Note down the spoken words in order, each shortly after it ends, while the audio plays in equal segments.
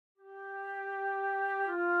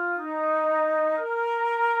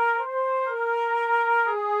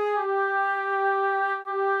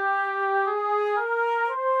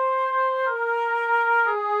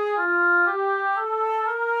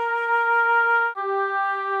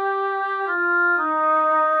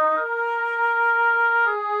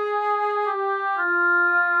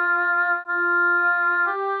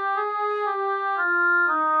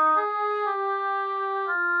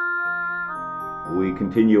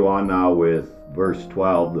continue on now with verse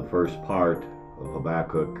 12, the first part of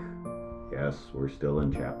Habakkuk. Yes, we're still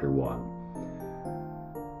in chapter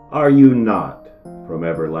 1. Are you not from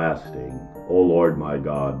everlasting, O Lord my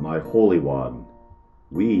God, my Holy One?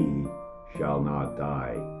 We shall not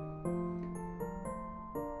die.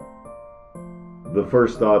 The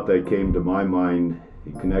first thought that came to my mind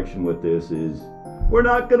in connection with this is, we're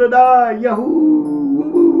not gonna die, yahoo,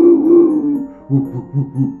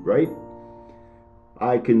 right?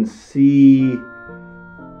 I can see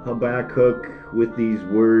Habakkuk with these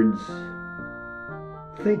words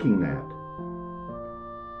thinking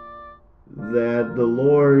that the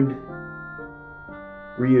Lord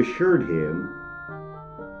reassured him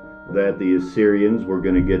that the Assyrians were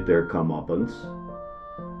going to get their comeuppance,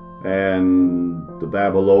 and the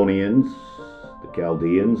Babylonians, the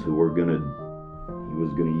Chaldeans, he was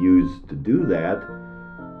going to use to do that,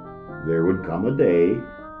 there would come a day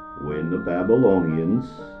when the Babylonians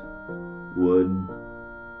would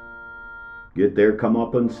get their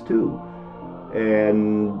comeuppance too,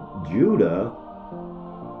 and Judah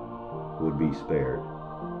would be spared.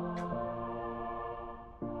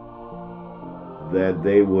 That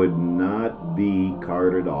they would not be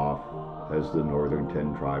carted off as the northern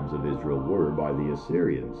 10 tribes of Israel were by the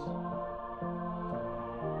Assyrians.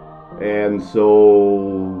 And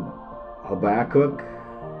so Habakkuk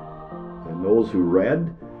and those who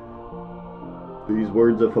read these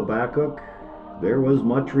words of Habakkuk, there was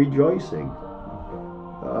much rejoicing.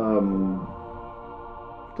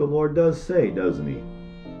 The Lord does say, doesn't he?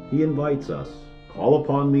 He invites us, call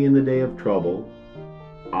upon me in the day of trouble.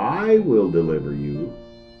 I will deliver you,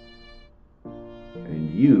 and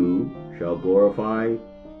you shall glorify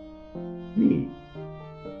me.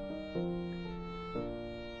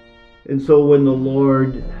 And so when the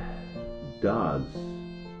Lord does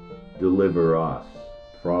deliver us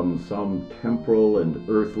from some temporal and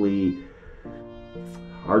earthly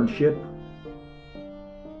hardship,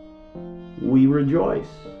 we rejoice.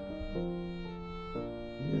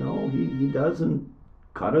 You know, he doesn't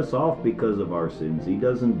cut us off because of our sins. He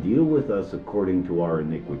doesn't deal with us according to our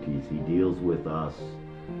iniquities. He deals with us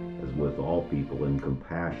as with all people in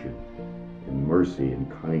compassion, in mercy and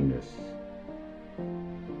kindness.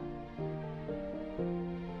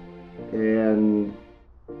 And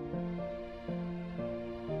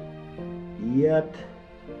yet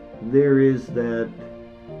there is that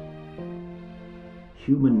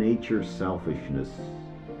human nature selfishness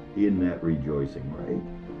in that rejoicing, right?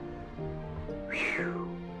 Whew,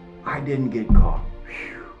 I didn't get caught.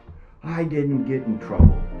 Whew, I didn't get in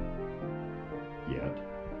trouble yet.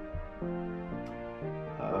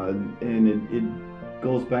 And it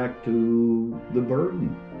goes back to the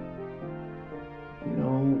burden. You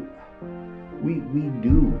know, we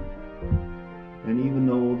do. And even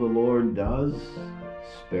though the Lord does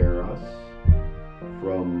spare us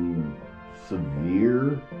from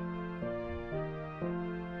severe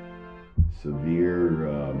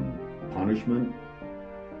punishment,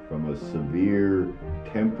 from a severe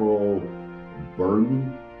temporal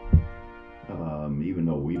burden, even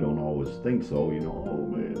though we don't always think so, you know, oh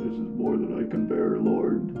man, this is more than I can bear,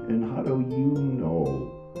 Lord. And how do you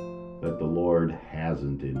know that the Lord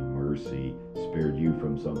hasn't in mercy spared you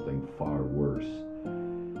from something far worse?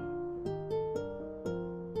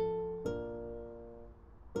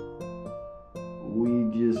 We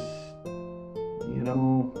just, you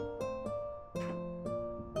know,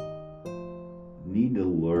 need to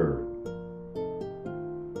learn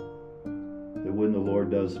that when the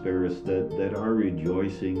Lord does spare us, that our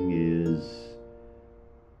rejoicing is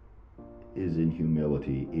in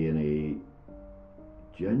humility, in a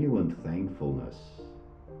genuine thankfulness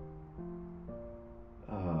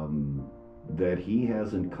that he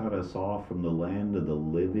hasn't cut us off from the land of the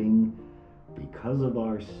living because of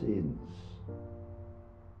our sins,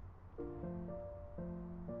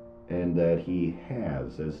 and that he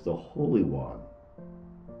has, as the Holy One,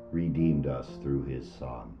 redeemed us through his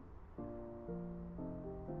Son,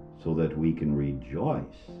 so that we can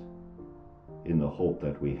rejoice in the hope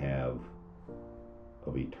that we have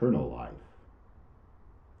of eternal life.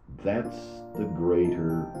 That's the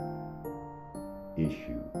greater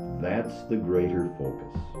issue. That's the greater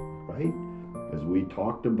focus, right? As we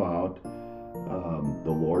talked about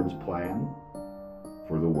the Lord's plan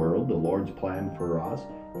for the world, the Lord's plan for us,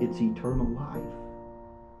 it's eternal life.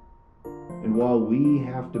 And while we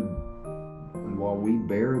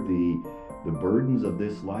bear the burdens of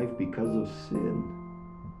this life because of sin,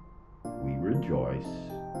 we rejoice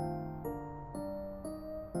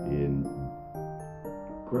in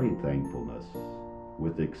great thankfulness,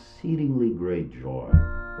 with exceedingly great joy,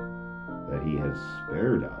 that he has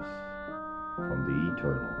spared us from the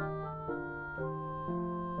eternal.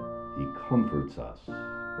 He comforts us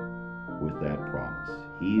with that promise.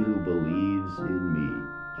 He who believes in me,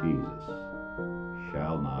 Jesus,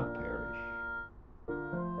 shall not perish.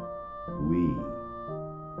 We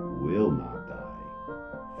will not die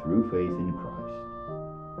through faith in Christ,